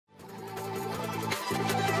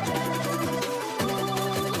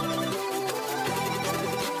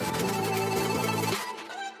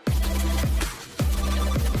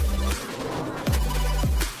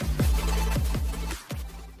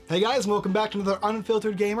Hey guys, welcome back to another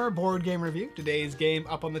Unfiltered Gamer board game review. Today's game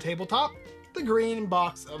up on the tabletop, the Green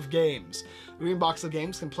Box of Games. The Green Box of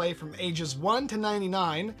Games can play from ages 1 to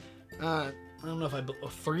 99. I don't know if I...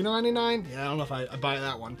 3 to 99? Yeah, I don't know if I buy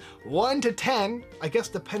that one. 1 to 10, I guess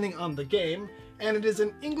depending on the game. And it is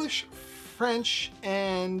in English, French,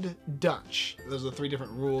 and Dutch. Those are the 3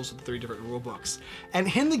 different rules of the 3 different rule books.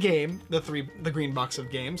 And in the game, the Green Box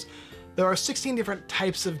of Games, there are 16 different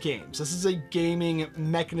types of games. This is a gaming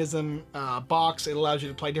mechanism box. It allows you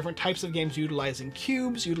to play different types of games utilizing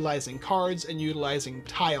cubes, utilizing cards, and utilizing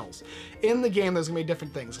tiles. In the game, there's gonna be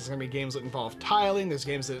different things. There's gonna be games that involve tiling, there's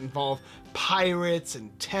games that involve pirates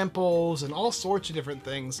and temples and all sorts of different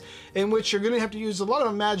things in which you're gonna have to use a lot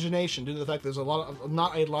of imagination due to the fact there's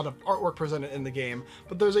not a lot of artwork presented in the game,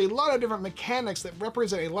 but there's a lot of different mechanics that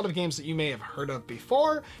represent a lot of games that you may have heard of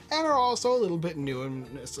before and are also a little bit new, and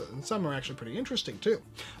some are actually pretty interesting too.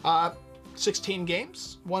 16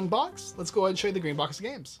 games, 1 box. Let's go ahead and show you the Green Box of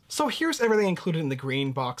Games. So here's everything included in the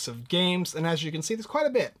Green Box of Games, and as you can see, there's quite a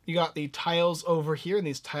bit. You got the tiles over here, and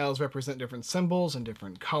these tiles represent different symbols and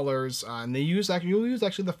different colors, and you'll use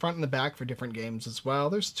actually the front and the back for different games as well.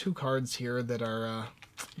 There's 2 cards here that are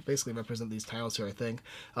basically represent these tiles here, I think.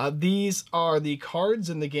 These are the cards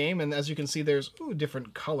in the game, and as you can see, there's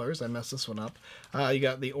different colors. I messed this one up. You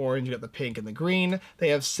got the orange, you got the pink, and the green. They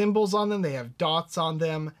have symbols on them, they have dots on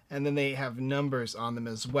them, and then they have numbers on them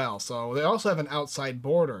as well. So they also have an outside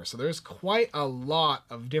border. So there's quite a lot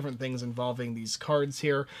of different things involving these cards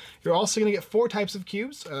here. You're also going to get 4 types of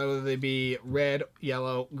cubes, whether they be red,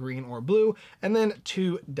 yellow, green, or blue, and then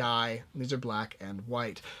 2 die. These are black and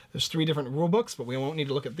white. There's 3 different rule books, but we won't need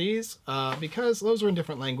to look at these because those are in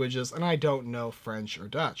different languages, and I don't know French or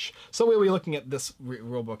Dutch. So we'll be looking at this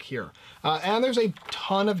rule book here. And there's a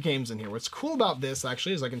ton of games in here. What's cool about this,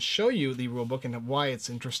 actually, is I can show you the rule book and why it's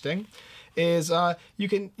interesting. Is you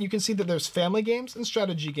can see that there's family games and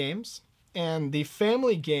strategy games. And the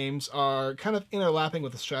family games are kind of overlapping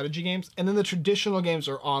with the strategy games, and then the traditional games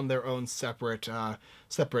are on their own separate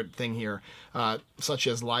thing here, such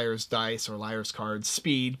as Liar's Dice or Liar's Cards,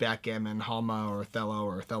 Speed, Backgammon, Halma, or Othello,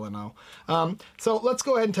 or Othello. So let's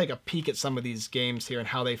go ahead and take a peek at some of these games here and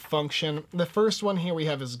how they function. The first one here we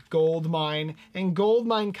have is Gold Mine, and Gold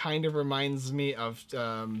Mine kind of reminds me of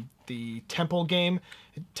the Temple game,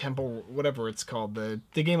 Temple, whatever it's called, the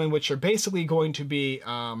game in which you're basically going to be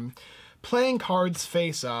playing cards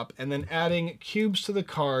face up and then adding cubes to the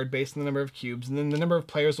card based on the number of cubes, and then the number of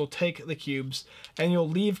players will take the cubes, and you'll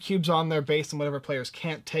leave cubes on there based on whatever players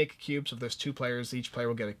can't take cubes. So if there's 2 players, each player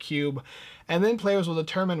will get a cube, and then players will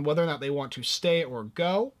determine whether or not they want to stay or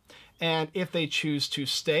go. And if they choose to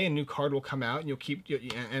stay, a new card will come out, and you'll keep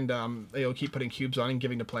putting cubes on and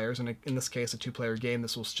giving to players. And in this case, a 2-player game,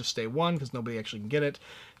 this will just stay 1 because nobody actually can get it.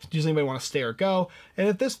 Does anybody want to stay or go? And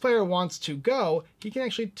if this player wants to go, he can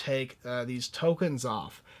actually take these tokens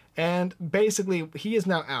off. And basically, he is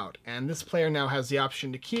now out, and this player now has the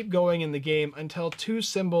option to keep going in the game until 2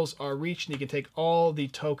 symbols are reached, and you can take all the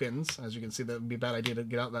tokens. As you can see, that would be a bad idea to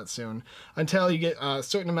get out that soon, until you get a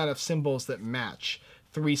certain amount of symbols that match.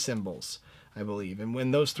 3 symbols, I believe. And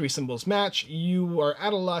when those 3 symbols match, you are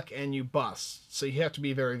out of luck and you bust. So you have to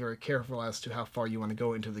be very, very careful as to how far you want to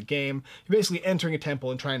go into the game. You're basically entering a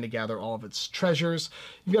temple and trying to gather all of its treasures.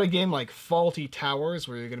 You've got a game like Faulty Towers,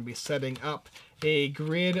 where you're going to be setting up a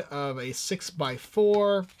grid of a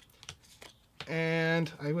 6x4.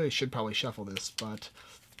 And I really should probably shuffle this, but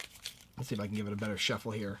let's see if I can give it a better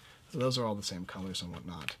shuffle here. So those are all the same colors and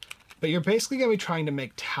whatnot. But you're basically going to be trying to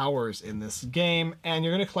make towers in this game, and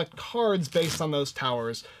you're going to collect cards based on those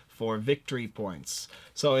towers for victory points.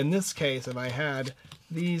 So in this case, if I had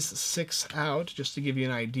these 6 out, just to give you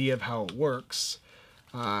an idea of how it works,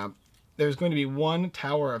 there's going to be 1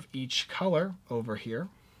 tower of each color over here.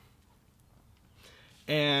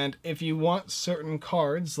 And if you want certain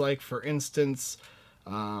cards, like for instance,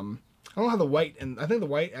 I don't know how the white, and I think the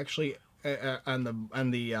white actually and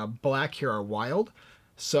the black here are wild.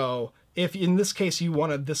 So if in this case you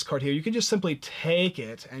wanted this card here, you can just simply take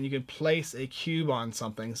it and you can place a cube on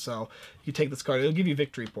something. So you take this card, it'll give you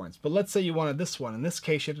victory points. But let's say you wanted this one. In this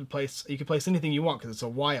case, you can place anything you want because it's a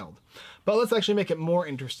wild. But let's actually make it more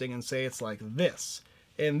interesting and say it's like this.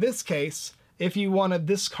 In this case, if you wanted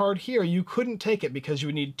this card here, you couldn't take it because you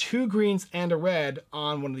would need 2 greens and a red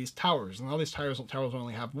on one of these towers. And all these towers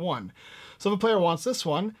only have 1. So if a player wants this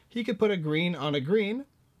one, he could put a green on a green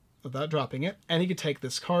without dropping it, and he could take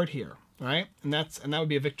this card here, right? And that would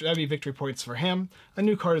be victory points for him. A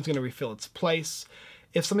new card is going to refill its place.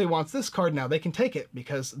 If somebody wants this card now, they can take it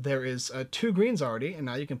because there is 2 greens already, and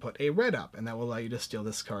now you can put a red up, and that will allow you to steal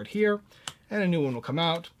this card here, and a new one will come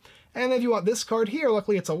out. And if you want this card here,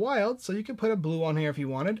 luckily it's a wild, so you can put a blue on here if you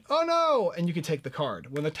wanted. Oh no! And you can take the card.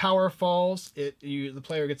 When the tower falls, the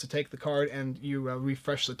player gets to take the card, and you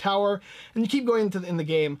refresh the tower. And you keep going in the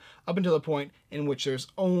game up until the point in which there's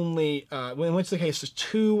only, in which the case there's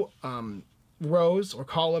 2 rows or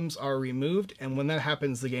columns are removed. And when that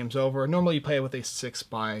happens, the game's over. Normally you play with a 6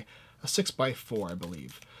 by 4, I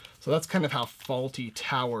believe. So that's kind of how Faulty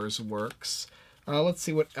Towers works. Let's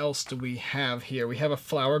see, what else do we have here? We have a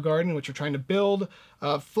flower garden, which we're trying to build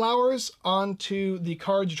flowers onto the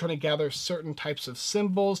cards. You're trying to gather certain types of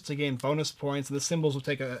symbols to gain bonus points, and the symbols will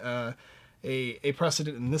take a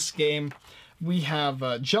precedent in this game. We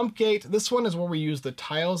have Jump Gate. This one is where we use the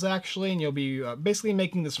tiles, actually, and you'll be basically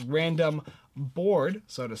making this random board,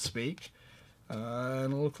 so to speak.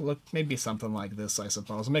 And look, maybe something like this, I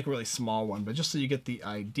suppose. I'll make a really small one, but just so you get the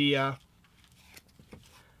idea.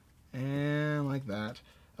 And like that.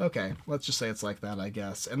 Okay, let's just say it's like that, I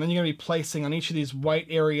guess. And then you're going to be placing on each of these white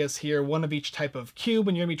areas here, 1 of each type of cube,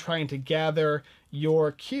 and you're going to be trying to gather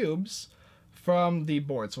your cubes from the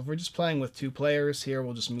board. So if we're just playing with 2 players here,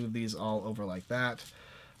 we'll just move these all over like that.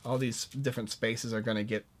 All these different spaces are going to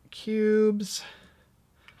get cubes.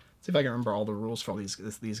 See if I can remember all the rules for all these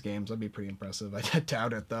games. That'd be pretty impressive. I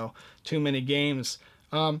doubt it, though. Too many games.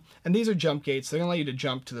 And these are jump gates. They're going to allow you to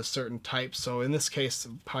jump to the certain types. So in this case,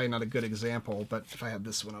 probably not a good example, but if I had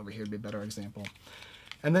this one over here, it'd be a better example.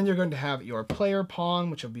 And then you're going to have your player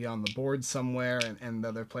pawn, which will be on the board somewhere, and the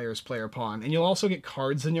other player's player pawn. And you'll also get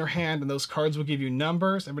cards in your hand, and those cards will give you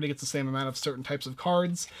numbers. Everybody gets the same amount of certain types of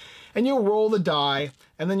cards. And you'll roll the die,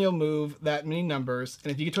 and then you'll move that many numbers.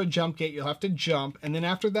 And if you get to a jump gate, you'll have to jump. And then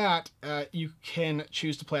after that, you can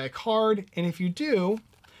choose to play a card. And if you do,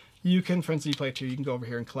 you can, for instance, you play 2, you can go over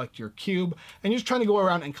here and collect your cube. And you're just trying to go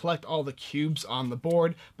around and collect all the cubes on the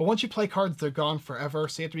board. But once you play cards, they're gone forever.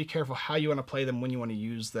 So you have to be careful how you want to play them, when you want to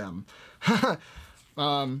use them.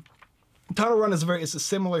 Tunnel Run is a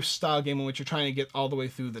similar style game in which you're trying to get all the way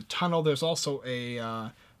through the tunnel. There's also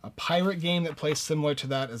a pirate game that plays similar to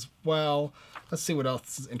that as well. Let's see what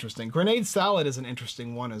else is interesting. Grenade Salad is an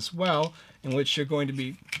interesting one as well, in which you're going to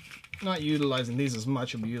be not utilizing these as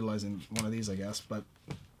much. You'll be utilizing one of these, I guess, but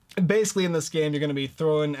basically in this game, you're going to be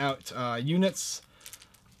throwing out units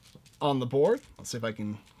on the board. Let's see if I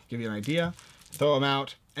can give you an idea. Throw them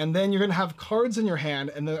out. And then you're going to have cards in your hand,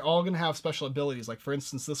 and they're all going to have special abilities. Like, for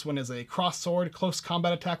instance, this one is a cross sword, close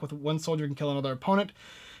combat attack. With 1 soldier can kill another opponent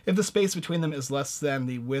if the space between them is less than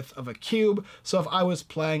the width of a cube. So if I was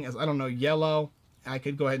playing as, I don't know, yellow, I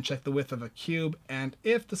could go ahead and check the width of a cube, and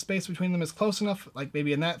if the space between them is close enough, like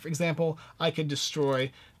maybe in that, for example, I could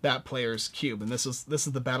destroy that player's cube. And this is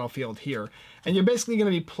the battlefield here. And you're basically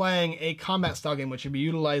going to be playing a combat style game, which you'll be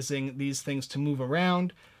utilizing these things to move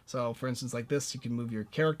around. So for instance, like this, you can move your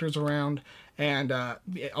characters around, and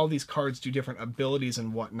all these cards do different abilities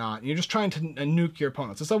and whatnot. And you're just trying to nuke your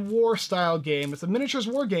opponents. It's a war style game. It's a miniatures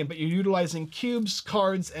war game, but you're utilizing cubes,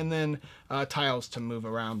 cards, and then tiles to move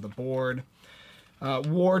around the board.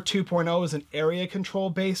 War 2.0 is an area control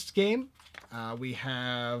based game. We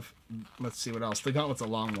have, let's see what else. The Gauntlet's a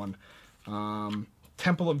long one.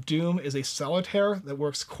 Temple of Doom is a solitaire that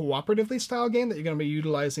works cooperatively style game that you're going to be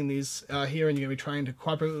utilizing these here, and you're going to be trying to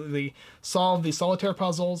cooperatively solve these solitaire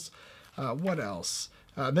puzzles. What else?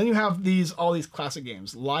 Then you have all these classic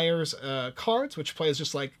games. Liar's Cards, which plays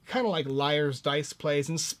just like, kind of like Liar's Dice plays,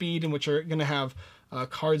 and Speed, in which you're going to have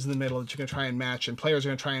cards in the middle that you're going to try and match, and players are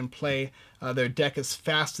going to try and play their deck as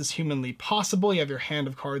fast as humanly possible. You have your hand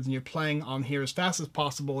of cards, and you're playing on here as fast as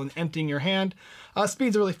possible and emptying your hand.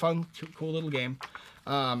 Speed's a really fun, cool little game.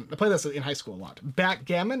 I played this in high school a lot.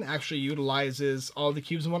 Backgammon actually utilizes all the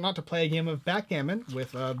cubes and whatnot to play a game of backgammon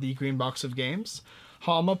with the green box of games.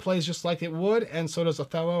 Halma plays just like it would, and so does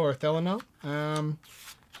Othello or Othello.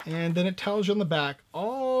 And then it tells you on the back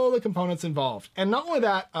all the components involved. And not only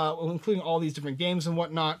that, including all these different games and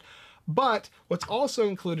whatnot, but what's also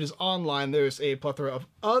included is online. There's a plethora of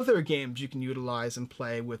other games you can utilize and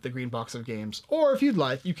play with the green box of games. Or if you'd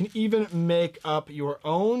like, you can even make up your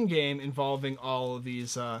own game involving all of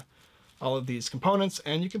these components,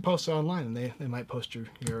 and you can post it online, and they might post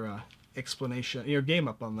your explanation, your game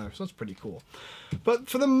up on there, so it's pretty cool. But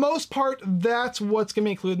for the most part, that's what's going to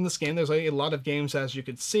be included in this game. There's a lot of games, as you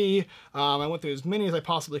could see. I went through as many as I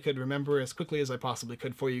possibly could remember, as quickly as I possibly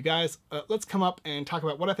could for you guys. Let's come up and talk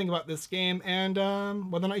about what I think about this game, and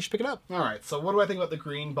whether or not you should pick it up. Alright, so what do I think about the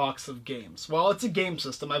green box of games? Well, it's a game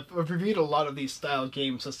system. I've reviewed a lot of these style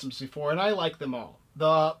game systems before, and I like them all.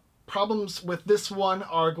 The problems with this one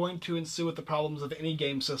are going to ensue with the problems of any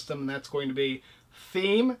game system, and that's going to be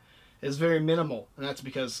theme is very minimal, and that's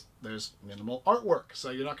because there's minimal artwork. So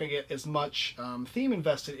you're not going to get as much theme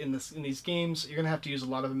invested in these games. You're going to have to use a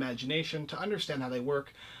lot of imagination to understand how they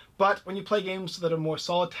work. But when you play games that are more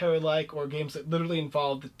solitary-like, or games that literally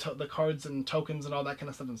involve the cards and tokens and all that kind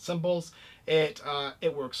of stuff and symbols, it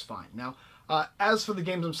works fine. Now, as for the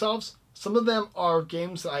games themselves, some of them are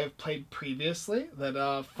games that I have played previously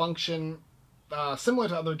that function similar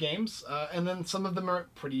to other games, and then some of them are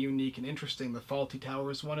pretty unique and interesting. The Faulty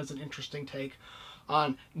Towers one is an interesting take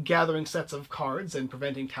on gathering sets of cards and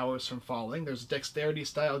preventing towers from falling. There's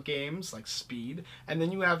dexterity-style games like Speed, and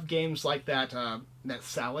then you have games like that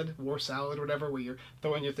salad, War Salad or whatever, where you're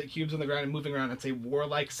throwing your cubes on the ground and moving around. It's a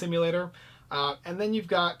war-like simulator. And then you've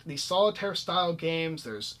got the solitaire-style games.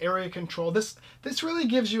 There's area control. This really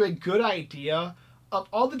gives you a good idea of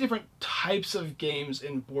all the different types of games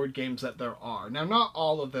in board games that there are. Now, not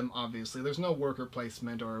all of them, obviously. There's no worker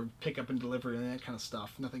placement or pick up and delivery and that kind of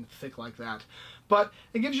stuff. Nothing thick like that. But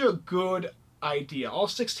it gives you a good idea. All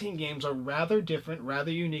 16 games are rather different,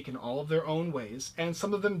 rather unique in all of their own ways, and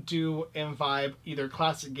some of them do imbibe either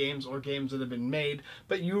classic games or games that have been made,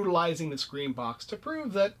 but utilizing this green box to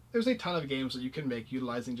prove that there's a ton of games that you can make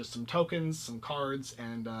utilizing just some tokens, some cards,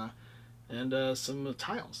 and some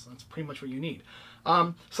tiles. That's pretty much what you need.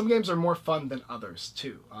 Some games are more fun than others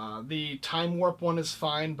too. The time warp one is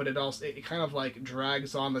fine, but it kind of like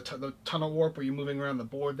drags on the tunnel warp where you're moving around the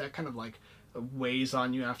board. That kind of like weighs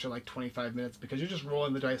on you after like 25 minutes because you're just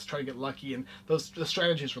rolling the dice, trying to get lucky, and the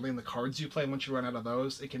strategy is really in the cards you play. Once you run out of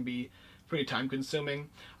those, it can be pretty time consuming.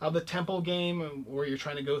 The temple game where you're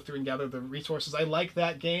trying to go through and gather the resources, I like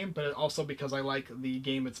that game, but also because I like the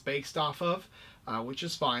game it's based off of, which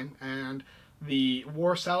is fine. And the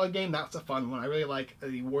War Salad game, that's a fun one. I really like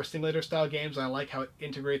the War Simulator style games, and I like how it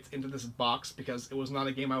integrates into this box because it was not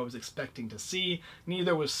a game I was expecting to see.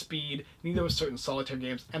 Neither was Speed, neither was certain solitaire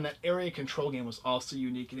games, and that area control game was also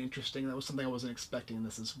unique and interesting. That was something I wasn't expecting in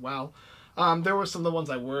this as well. There were some of the ones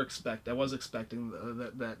I was expecting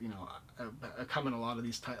that you know come in a lot of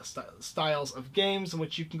these styles of games, in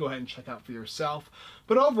which you can go ahead and check out for yourself.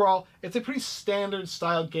 But overall, it's a pretty standard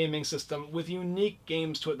style gaming system with unique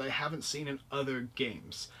games to it that I haven't seen in other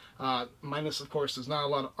games. Minus, of course, there's not a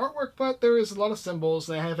lot of artwork, but there is a lot of symbols.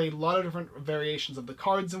 They have a lot of different variations of the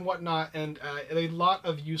cards and whatnot, and a lot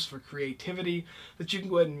of use for creativity that you can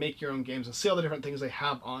go ahead and make your own games and see all the different things they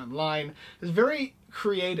have online. It's very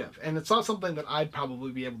creative, and it's not something that I'd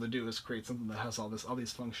probably be able to do, is create something that has all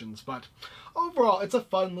these functions. But overall, it's a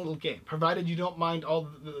fun little game, provided you don't mind all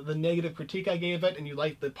the negative critique I gave it, and you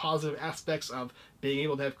like the positive aspects of being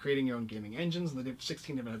able to have creating your own gaming engines and the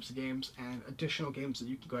 16 different types of games and additional games that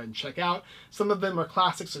you can go ahead and check out. Some of them are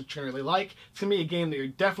classics that you're going to really like. It's going to be a game that you're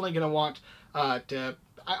definitely going to want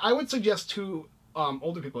I would suggest to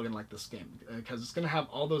older people are going to like this game because it's going to have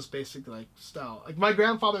all those basic like style. Like my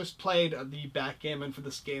grandfather's played the backgammon for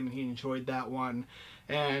this game and he enjoyed that one,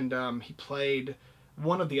 and he played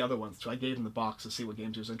one of the other ones, so I gave him the box to see what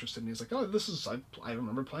games he was interested in. He's like, oh, this is, I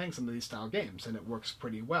remember playing some of these style games, and it works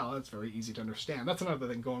pretty well. It's very easy to understand. That's another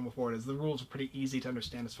thing going before it is the rules are pretty easy to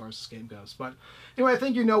understand as far as this game goes. But anyway, I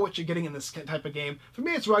think you know what you're getting in this type of game. For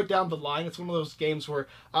me, it's right down the line. It's one of those games where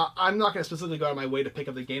I'm not going to specifically go out of my way to pick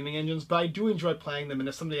up the gaming engines, but I do enjoy playing them, and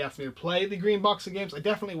if somebody asks me to play the green box of games, I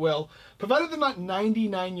definitely will, provided they're not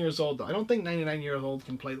 99 years old, though. I don't think 99 years old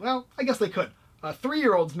can play, well, I guess they could.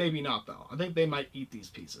 3-year-olds, maybe not, though. I think they might eat these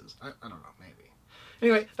pieces. I don't know, maybe.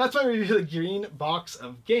 Anyway, that's my review of the green box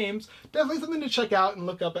of games. Definitely something to check out and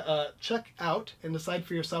look up, check out and decide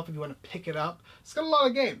for yourself if you want to pick it up. It's got a lot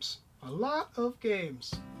of games. A lot of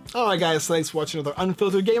games. Alright guys, thanks for watching another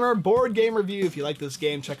Unfiltered Gamer board game review. If you like this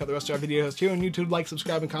game, check out the rest of our videos here on YouTube. Like,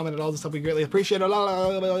 subscribe, and comment on all this stuff. We greatly appreciate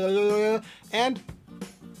it. And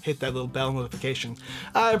hit that little bell notification.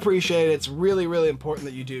 I appreciate it. It's really, really important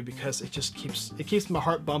that you do, because it just keeps my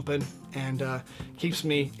heart bumping and keeps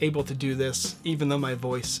me able to do this, even though my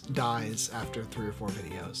voice dies after 3 or 4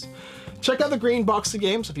 videos. Check out the green box of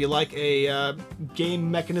games if you like a game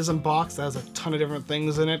mechanism box that has a ton of different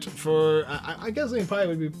things in it for, I guess it probably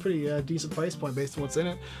would be a pretty decent price point based on what's in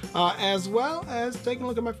it, as well as taking a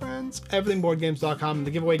look at my friends, everythingboardgames.com, and the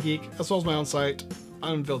Giveaway Geek, as well as my own site,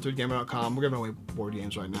 unfilteredgamer.com. We're giving away board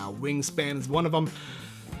games right now. Wingspan is one of them.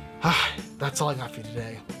 That's all I got for you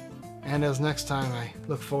today. And as next time, I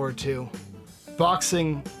look forward to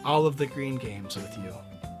boxing all of the green games with you.